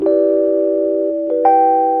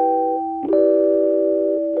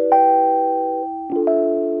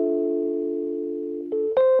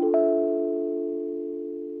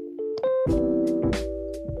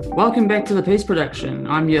Welcome back to the Peace Production.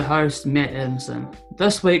 I'm your host, Matt Adamson.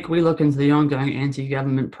 This week, we look into the ongoing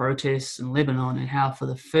anti-government protests in Lebanon and how, for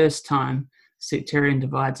the first time, sectarian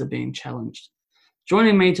divides are being challenged.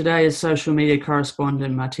 Joining me today is social media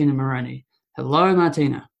correspondent Martina Moroney. Hello,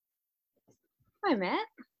 Martina. Hi, Matt.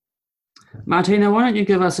 Martina, why don't you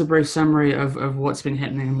give us a brief summary of what's been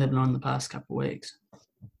happening in Lebanon the past couple of weeks?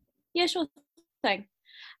 Yeah, sure thing.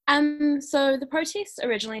 So the protests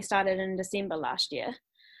originally started in December last year,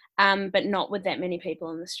 but not with that many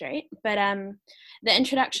people in the street. But the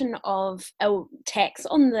introduction of a tax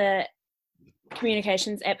on the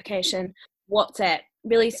communications application WhatsApp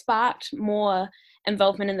really sparked more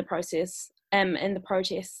involvement in the process, in the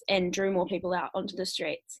protests, and drew more people out onto the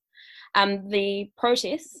streets. The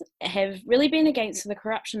protests have really been against the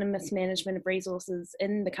corruption and mismanagement of resources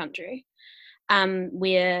in the country,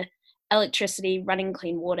 where electricity, running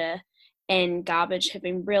clean water, and garbage have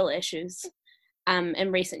been real issues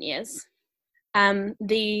in recent years.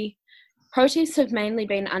 The protests have mainly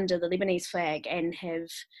been under the Lebanese flag and have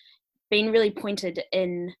been really pointed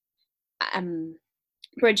in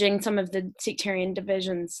bridging some of the sectarian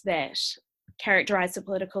divisions that characterize the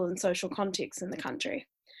political and social context in the country.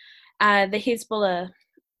 The Hezbollah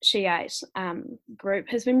Shiite group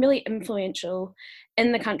has been really influential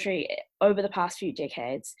in the country over the past few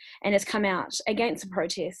decades and has come out against the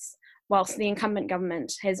protests, whilst the incumbent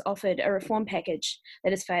government has offered a reform package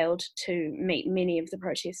that has failed to meet many of the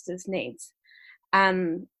protesters' needs.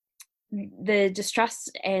 The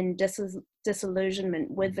distrust and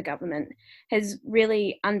disillusionment with the government has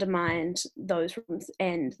really undermined those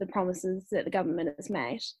and the promises that the government has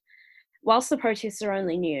made. Whilst the protests are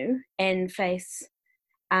only new and face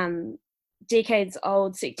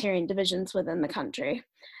decades-old sectarian divisions within the country,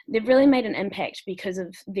 they've really made an impact because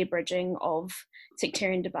of their bridging of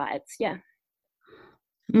sectarian divides. Yeah.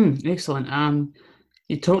 Excellent.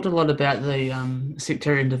 You talked a lot about the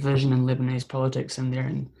sectarian division in Lebanese politics in there,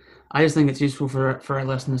 and I just think it's useful for our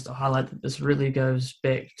listeners to highlight that this really goes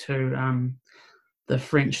back to the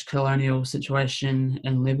French colonial situation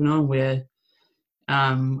in Lebanon, where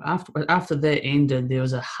after that ended, there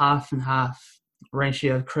was a half and half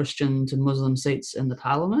ratio of Christian to Muslim seats in the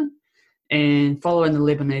parliament. And following the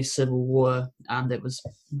Lebanese civil war that was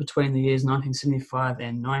between the years 1975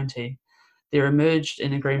 and 90, there emerged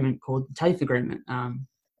an agreement called the TAFE Agreement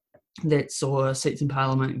that saw seats in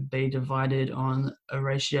parliament be divided on a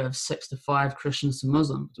ratio of 6-5 Christians to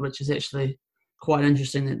Muslims, which is actually quite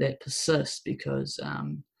interesting that persists because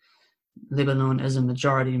Lebanon is a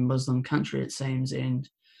majority Muslim country, it seems, and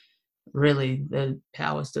really the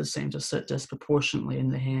powers does seem to sit disproportionately in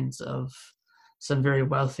the hands of some very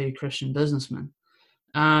wealthy Christian businessmen.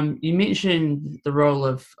 You mentioned the role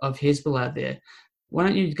of Hezbollah there. Why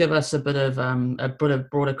don't you give us a bit of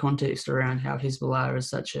broader context around how Hezbollah is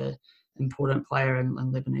such an important player in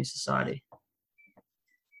Lebanese society?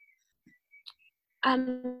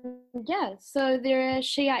 So they're a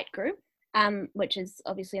Shiite group, which is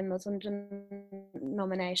obviously a Muslim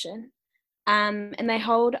denomination, and they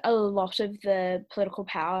hold a lot of the political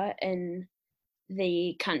power in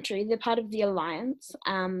the country. They're part of the alliance,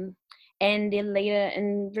 and their leader,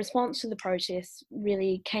 in response to the protests,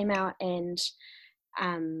 really came out and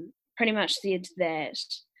pretty much said that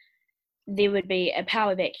there would be a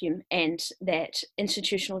power vacuum and that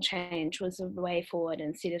institutional change was the way forward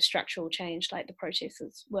instead of structural change like the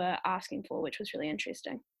protesters were asking for, which was really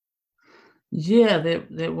interesting. Yeah,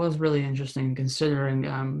 that was really interesting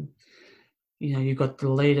considering, you've got the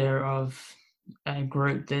leader of a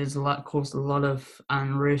group that has caused a lot of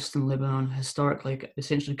unrest in Lebanon historically,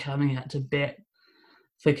 essentially coming out to bat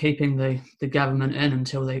for keeping the government in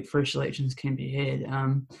until the fresh elections can be had.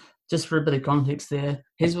 Just for a bit of context there,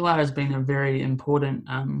 Hezbollah has been a very important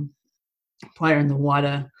player in the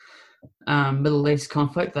wider Middle East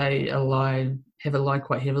conflict. They have allied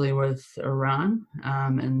quite heavily with Iran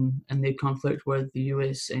in their conflict with the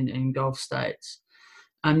US and Gulf states.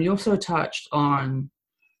 You also touched on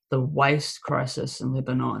the waste crisis in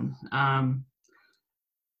Lebanon.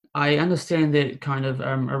 I understand that it kind of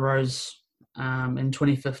arose in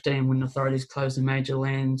 2015 when authorities closed a major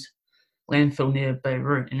landfill near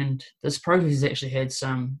Beirut, and this protest has actually had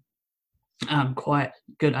some quite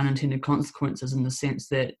good unintended consequences in the sense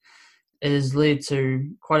that it has led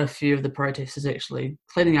to quite a few of the protesters actually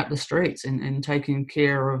cleaning up the streets and taking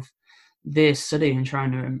care of their city and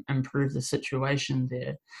trying to improve the situation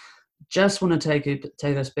there. Just want to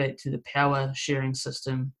take us back to the power sharing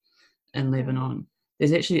system in Lebanon.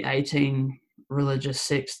 There's actually 18 religious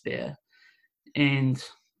sects there, and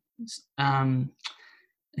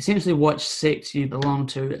essentially what sect you belong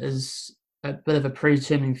to is a bit of a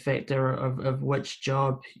predetermining factor of which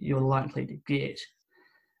job you're likely to get.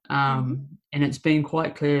 And it's been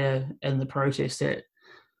quite clear in the protest that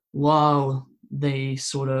while the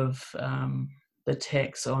sort of the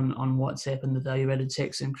tax on WhatsApp and the value-added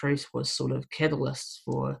tax increase was sort of catalysts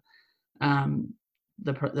for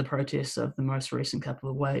the protests of the most recent couple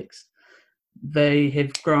of weeks, they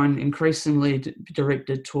have grown increasingly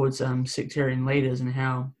directed towards sectarian leaders and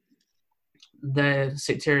how the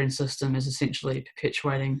sectarian system is essentially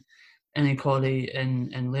perpetuating inequality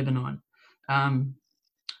in Lebanon.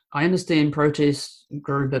 I understand protests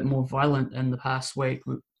grew a bit more violent in the past week.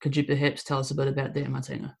 Could you perhaps tell us a bit about that,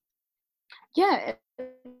 Martina? Yeah,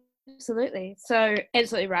 absolutely. So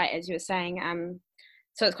absolutely right, as you were saying.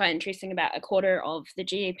 So it's quite interesting. About a quarter of the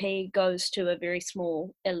GDP goes to a very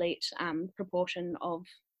small elite proportion of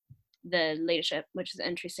the leadership, which is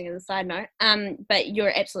interesting as a side note. But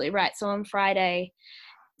you're absolutely right. So on Friday,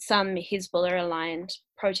 some Hezbollah-aligned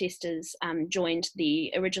protesters joined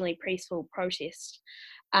the originally peaceful protest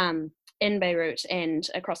in Beirut and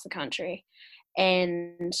across the country,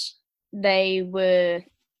 and they were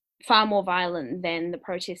far more violent than the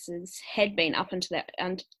protesters had been up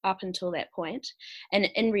until that point. And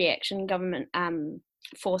in reaction, government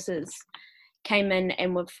forces came in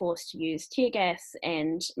and were forced to use tear gas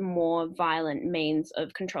and more violent means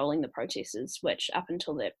of controlling the protesters, which up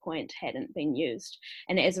until that point hadn't been used.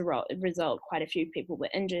 And as a result, quite a few people were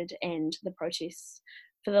injured, and the protests,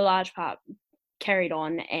 for the large part, carried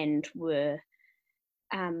on and were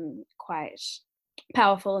quite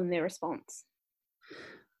powerful in their response.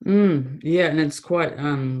 Yeah, and it's quite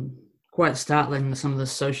startling, some of the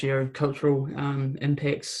socio-cultural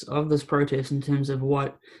impacts of this protest in terms of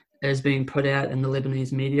what is being put out in the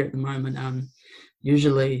Lebanese media at the moment.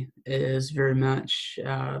 Usually it is very much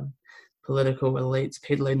political elites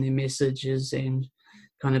peddling their messages and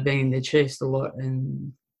kind of banging their chest a lot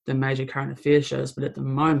in the major current affairs shows, but at the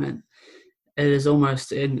moment it is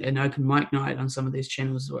almost an open mic night on some of these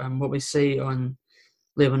channels. What we see on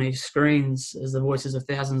Lebanese screens is the voices of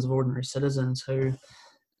thousands of ordinary citizens who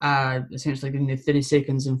are essentially getting their 30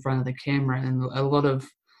 seconds in front of the camera, and a lot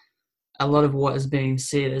of what is being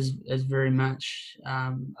said is very much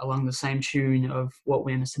along the same tune of what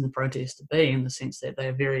we understand the protest to be, in the sense that they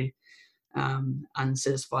are very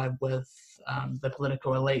unsatisfied with the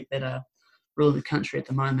political elite that are ruling the country at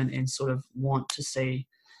the moment, and sort of want to see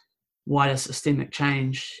wider systemic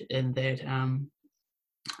change in that.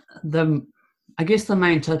 I guess the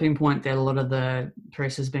main tipping point that a lot of the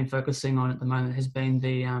press has been focusing on at the moment has been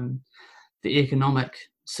the economic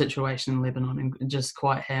situation in Lebanon, and just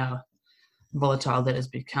quite how volatile that has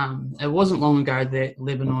become. It wasn't long ago that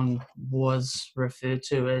Lebanon was referred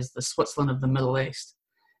to as the Switzerland of the Middle East.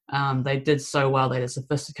 They did so well. They had a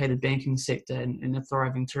sophisticated banking sector and a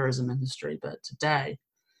thriving tourism industry, but today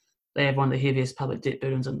they have one of the heaviest public debt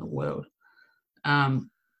burdens in the world.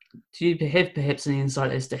 Do you have perhaps any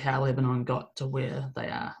insight as to how Lebanon got to where they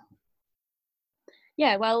are?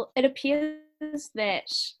 Yeah, well, it appears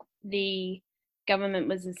that the government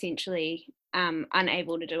was essentially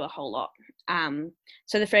unable to do a whole lot.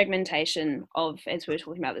 So the fragmentation of, as we were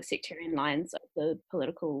talking about, the sectarian lines of the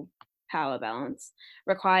political power balance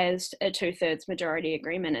requires a 2/3 majority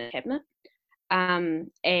agreement in cabinet,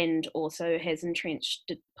 and also has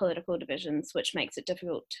entrenched political divisions, which makes it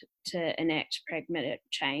difficult to enact pragmatic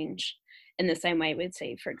change in the same way we'd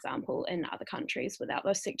see, for example, in other countries without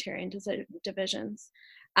those sectarian divisions.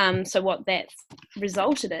 So what that's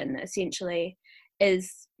resulted in, essentially,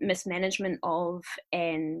 is mismanagement of,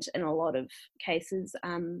 and in a lot of cases,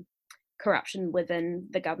 corruption within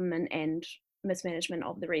the government and mismanagement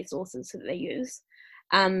of the resources that they use.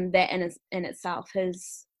 That in itself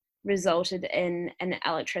has resulted in an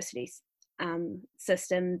electricity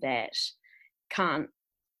system that can't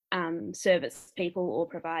service people or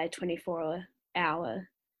provide 24-hour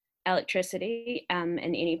electricity in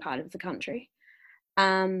any part of the country.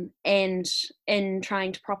 And in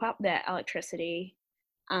trying to prop up that electricity,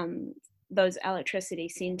 those electricity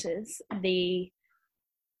centres, the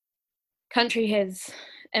country has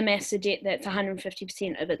amassed a debt that's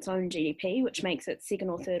 150% of its own GDP, which makes it second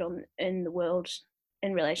or third in the world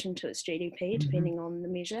in relation to its GDP, depending on the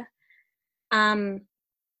measure. And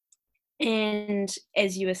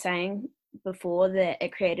as you were saying before, that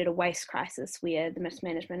it created a waste crisis where the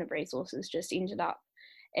mismanagement of resources just ended up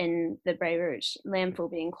in the Beirut landfill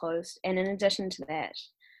being closed. And in addition to that,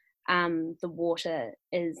 the water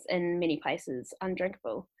is in many places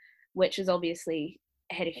undrinkable, which has obviously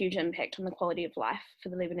had a huge impact on the quality of life for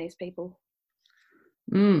the Lebanese people.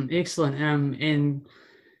 Excellent. And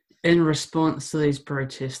in response to these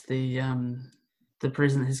protests, the the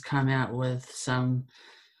president has come out with some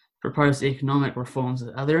proposed economic reforms.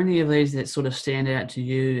 Are there any of these that sort of stand out to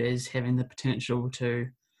you as having the potential to,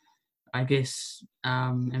 I guess,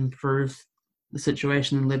 improve the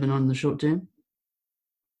situation in Lebanon in the short term?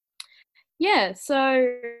 Yeah, so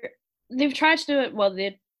they've tried to do it, well,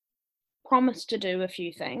 they're promised to do a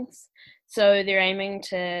few things. So they're aiming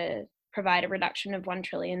to provide a reduction of 1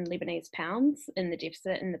 trillion Lebanese pounds in the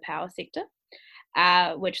deficit in the power sector,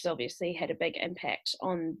 which has obviously had a big impact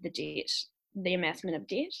on the debt, the amassment of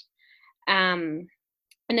debt. In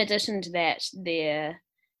addition to that, they're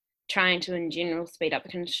trying to, in general, speed up the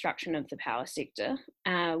construction of the power sector,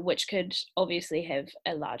 which could obviously have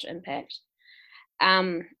a large impact.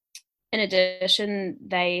 In addition,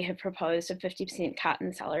 they have proposed a 50% cut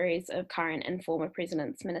in salaries of current and former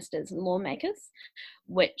presidents, ministers, and lawmakers,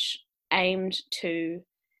 which aimed to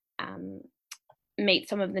meet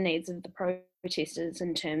some of the needs of the protesters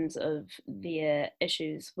in terms of their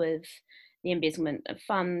issues with the embezzlement of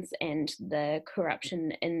funds and the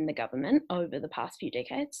corruption in the government over the past few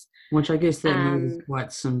decades. Which I guess that move is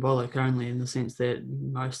quite symbolic only, in the sense that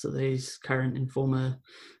most of these current and former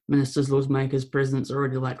ministers, lawmakers, presidents are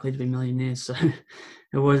already likely to be millionaires, so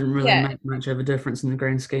it wouldn't really make much of a difference in the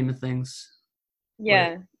grand scheme of things.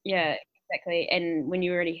 Yeah, exactly. And when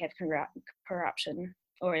you already have corruption,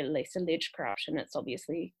 or at least alleged corruption, it's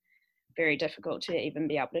obviously very difficult to even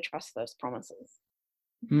be able to trust those promises.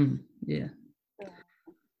 Yeah.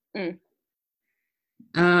 Mm.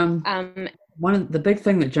 One of the big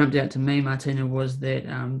thing that jumped out to me, Martina, was that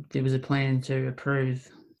there was a plan to approve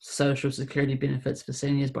social security benefits for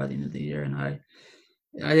seniors by the end of the year, and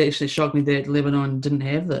it actually shocked me that Lebanon didn't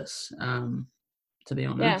have this. To be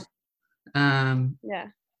honest,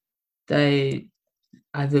 they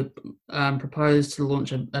either proposed to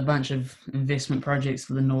launch a bunch of investment projects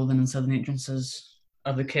for the northern and southern entrances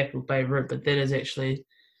of the capital, Beirut, but that is actually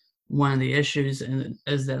one of the issues, and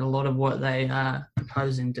is that a lot of what they are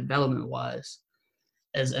proposing development-wise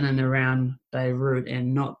is in and around Beirut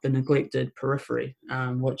and not the neglected periphery,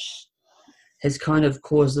 which has kind of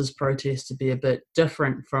caused this protest to be a bit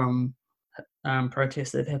different from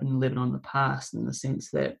protests that have happened in Lebanon in the past, in the sense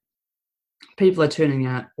that people are turning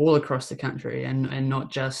out all across the country and not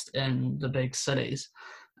just in the big cities.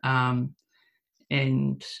 And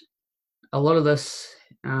a lot of this,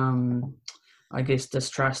 I guess,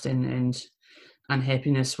 distrust and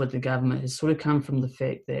unhappiness with the government has sort of come from the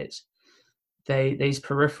fact that these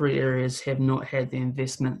periphery areas have not had the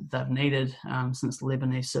investment they've needed since the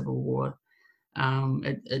Lebanese civil war.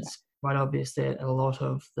 It's quite obvious that a lot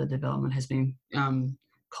of the development has been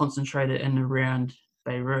concentrated in and around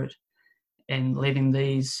Beirut, and leaving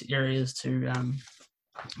these areas to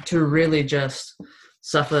really just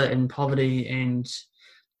suffer in poverty and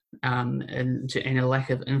a lack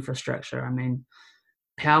of infrastructure. I mean,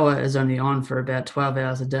 power is only on for about 12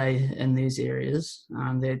 hours a day in these areas.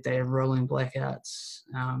 They have rolling blackouts.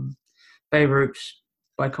 Beirut,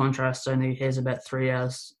 by contrast, only has about 3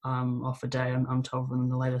 hours off a day, I'm told from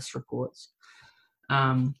the latest reports.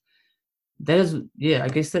 I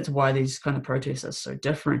guess that's why these kind of protests are so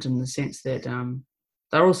different, in the sense that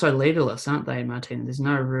they're also leaderless, aren't they, Martina? There's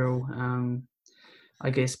no real, I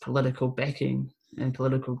guess, political backing and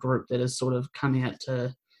political group that is sort of coming out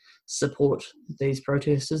to support these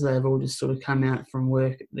protesters. They've all just sort of come out from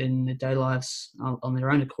work in their day lives on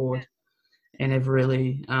their own accord, and have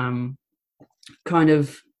really kind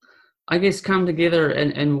of, I guess, come together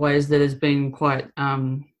in ways that has been quite,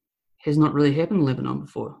 has not really happened in Lebanon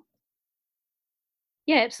before.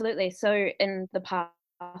 Yeah, absolutely. So in the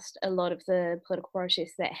past, a lot of the political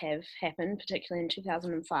protests that have happened, particularly in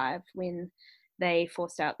 2005, when they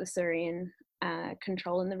forced out the Syrian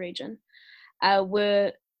control in the region,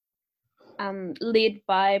 were led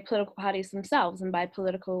by political parties themselves and by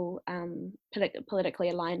politically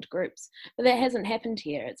aligned groups. But that hasn't happened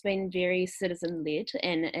here. It's been very citizen-led,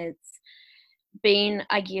 and it's been,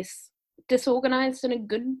 I guess, disorganized in a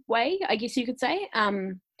good way, I guess you could say,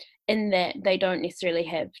 in that they don't necessarily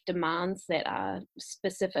have demands that are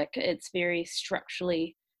specific. It's very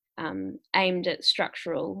structurally aimed at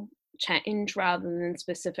structural change rather than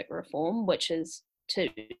specific reform, which is to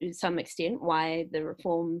some extent why the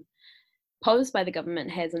reform posed by the government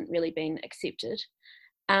hasn't really been accepted.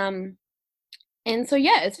 And so,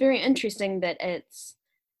 yeah, it's very interesting that it's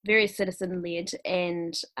very citizen-led,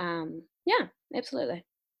 and absolutely.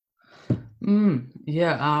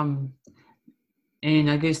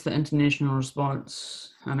 And I guess the international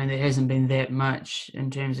response, I mean, there hasn't been that much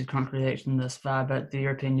in terms of concrete action thus far, but the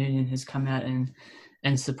European Union has come out in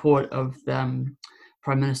support of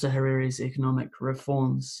Prime Minister Hariri's economic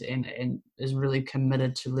reforms and is really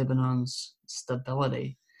committed to Lebanon's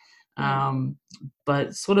stability.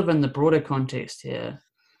 But sort of in the broader context here,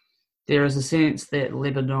 there is a sense that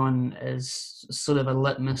Lebanon is sort of a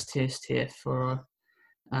litmus test here for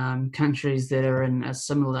countries that are in a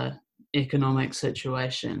similar economic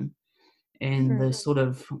situation, and the sort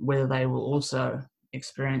of whether they will also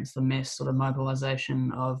experience the mass sort of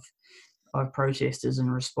mobilization of protesters in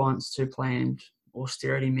response to planned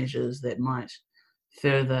austerity measures that might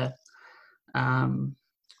further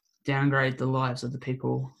downgrade the lives of the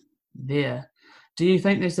people there. Do you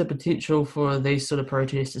think there's a potential for these sort of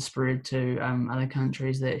protests to spread to other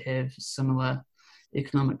countries that have similar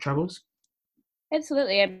economic troubles?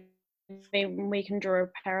 Absolutely. I mean, we can draw a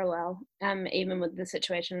parallel, even with the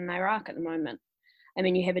situation in Iraq at the moment. I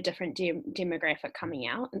mean, you have a different demographic coming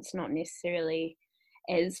out. It's not necessarily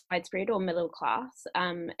as widespread or middle class.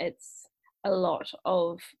 It's a lot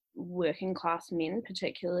of working class men,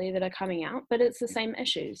 particularly, that are coming out, but it's the same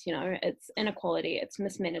issues. You know, it's inequality, it's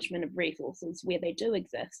mismanagement of resources where they do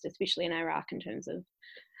exist, especially in Iraq in terms of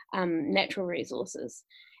natural resources.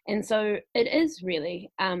 And so it is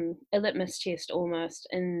really a litmus test almost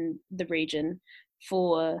in the region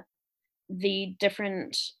for the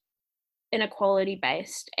different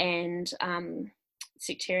inequality-based and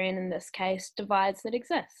sectarian, in this case, divides that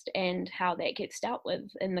exist and how that gets dealt with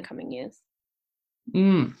in the coming years.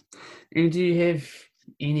 And do you have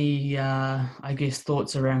any, I guess,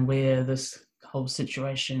 thoughts around where this whole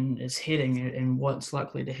situation is heading and what's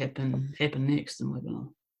likely to happen next in Lebanon?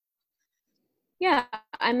 Yeah,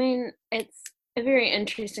 I mean, it's a very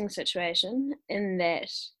interesting situation in that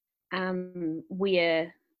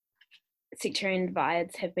where sectarian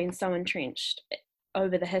divides have been so entrenched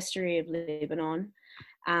over the history of Lebanon.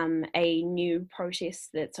 A new protest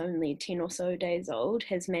that's only 10 or so days old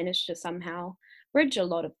has managed to somehow bridge a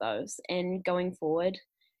lot of those. And going forward,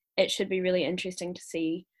 it should be really interesting to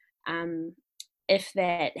see if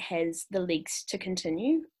that has the legs to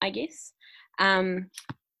continue, I guess.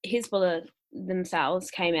 Hezbollah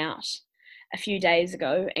themselves came out a few days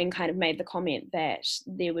ago and kind of made the comment that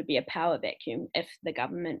there would be a power vacuum if the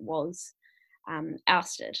government was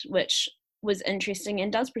ousted, which was interesting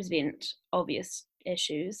and does present obvious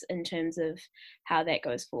issues in terms of how that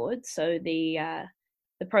goes forward. So the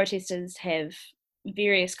protesters have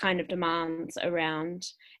various kind of demands around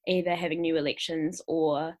either having new elections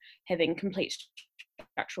or having complete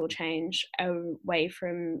structural change away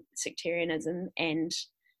from sectarianism and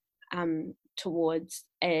towards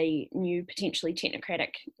a new, potentially technocratic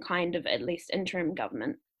kind of at least interim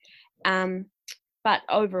government. But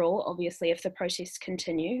overall, obviously, if the protests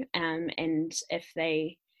continue and if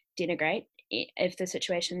they denigrate, if the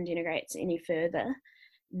situation degenerates any further,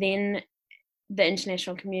 then the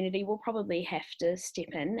international community will probably have to step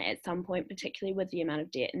in at some point, particularly with the amount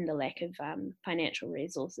of debt and the lack of financial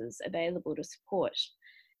resources available to support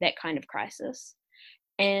that kind of crisis.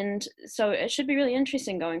 And so it should be really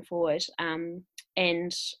interesting going forward.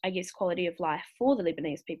 And I guess quality of life for the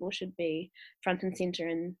Lebanese people should be front and centre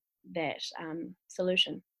in that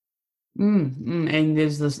solution. And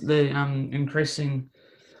there's the increasing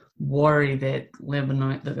worry that the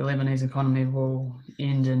Lebanese economy will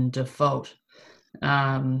end in default,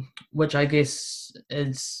 which I guess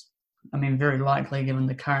is, very likely given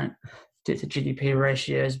the current debt to GDP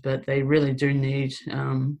ratios, but they really do need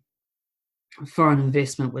foreign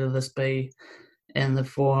investment, whether this be in the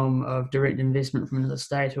form of direct investment from the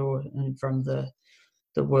state or from the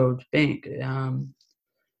World Bank.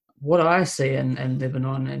 What I see in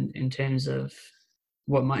Lebanon in terms of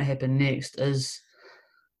what might happen next is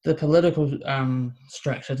the political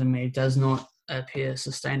structure to me does not appear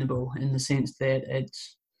sustainable in the sense that it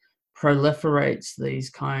proliferates these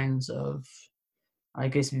kinds of, I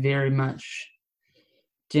guess, very much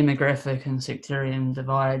demographic and sectarian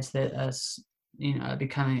divides that are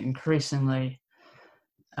becoming increasingly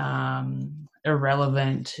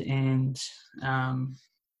irrelevant and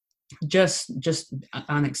just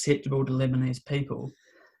unacceptable to Lebanese people.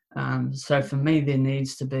 So for me, there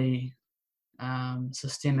needs to be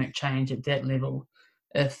systemic change at that level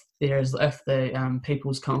if the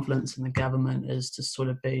people's confidence in the government is to sort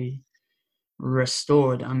of be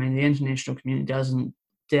restored. The international community doesn't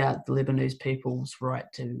doubt the Lebanese people's right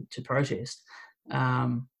to protest.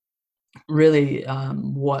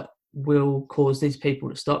 What will cause these people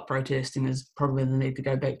to stop protesting is probably the need to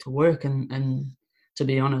go back to work and to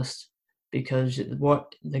be honest, because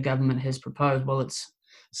what the government has proposed, well, it's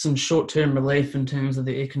some short-term relief in terms of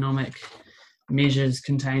the economic measures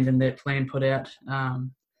contained in that plan put out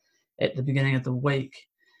at the beginning of the week.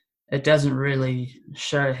 It doesn't really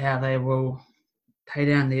show how they will pay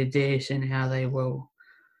down their debt and how they will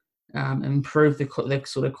improve the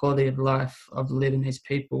sort of quality of life of the Lebanese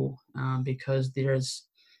people, because there is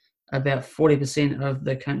about 40% of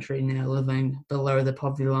the country now living below the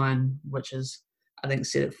poverty line, which is, I think,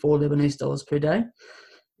 set at $4 Lebanese per day.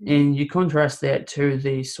 And you contrast that to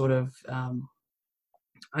the sort of,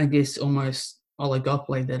 I guess, almost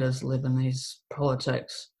oligopoly that is Lebanese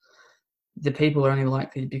politics. The people are only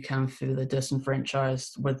likely to become further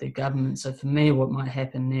disenfranchised with their government. So for me, what might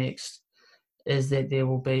happen next is that there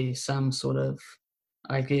will be some sort of,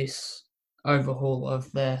 I guess, overhaul of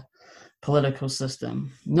the political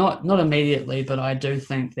system. Not immediately, but I do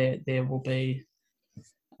think that there will be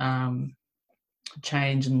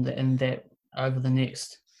change in that over the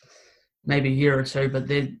next maybe year or two. But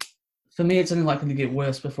then, for me, it's only likely to get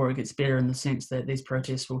worse before it gets better, in the sense that these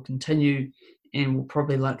protests will continue and will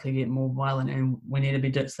probably likely get more violent. And we need to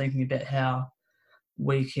be just thinking about how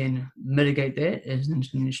we can mitigate that as an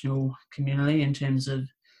international community, in terms of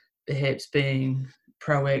perhaps being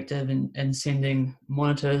proactive and sending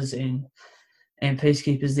monitors and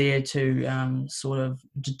peacekeepers there to sort of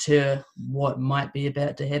deter what might be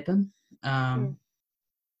about to happen. And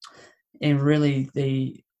really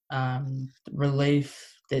the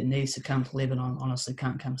relief that needs to come to Lebanon honestly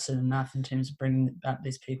can't come soon enough in terms of bringing up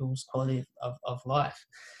these people's quality of life.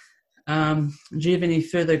 Do you have any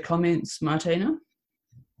further comments, Martina?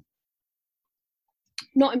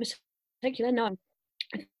 Not in particular, no.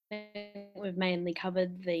 I think we've mainly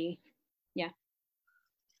covered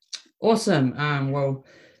Awesome. Well,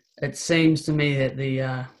 it seems to me that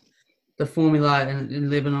the formula in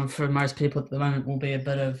Lebanon for most people at the moment will be a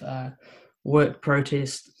bit of work,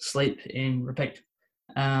 protest, sleep, and repeat.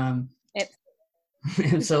 Absolutely.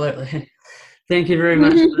 Thank you very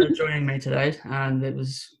much for joining me today. That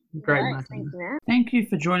was great, Martina. Thank you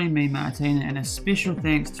for joining me, Martina, and a special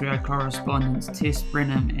thanks to our correspondents Tess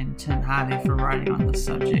Brenham and Tim Harvey for writing on this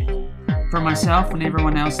subject. From myself and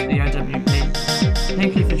everyone else at the OWP,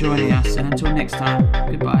 thank you for joining us, and until next time,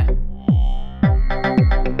 goodbye.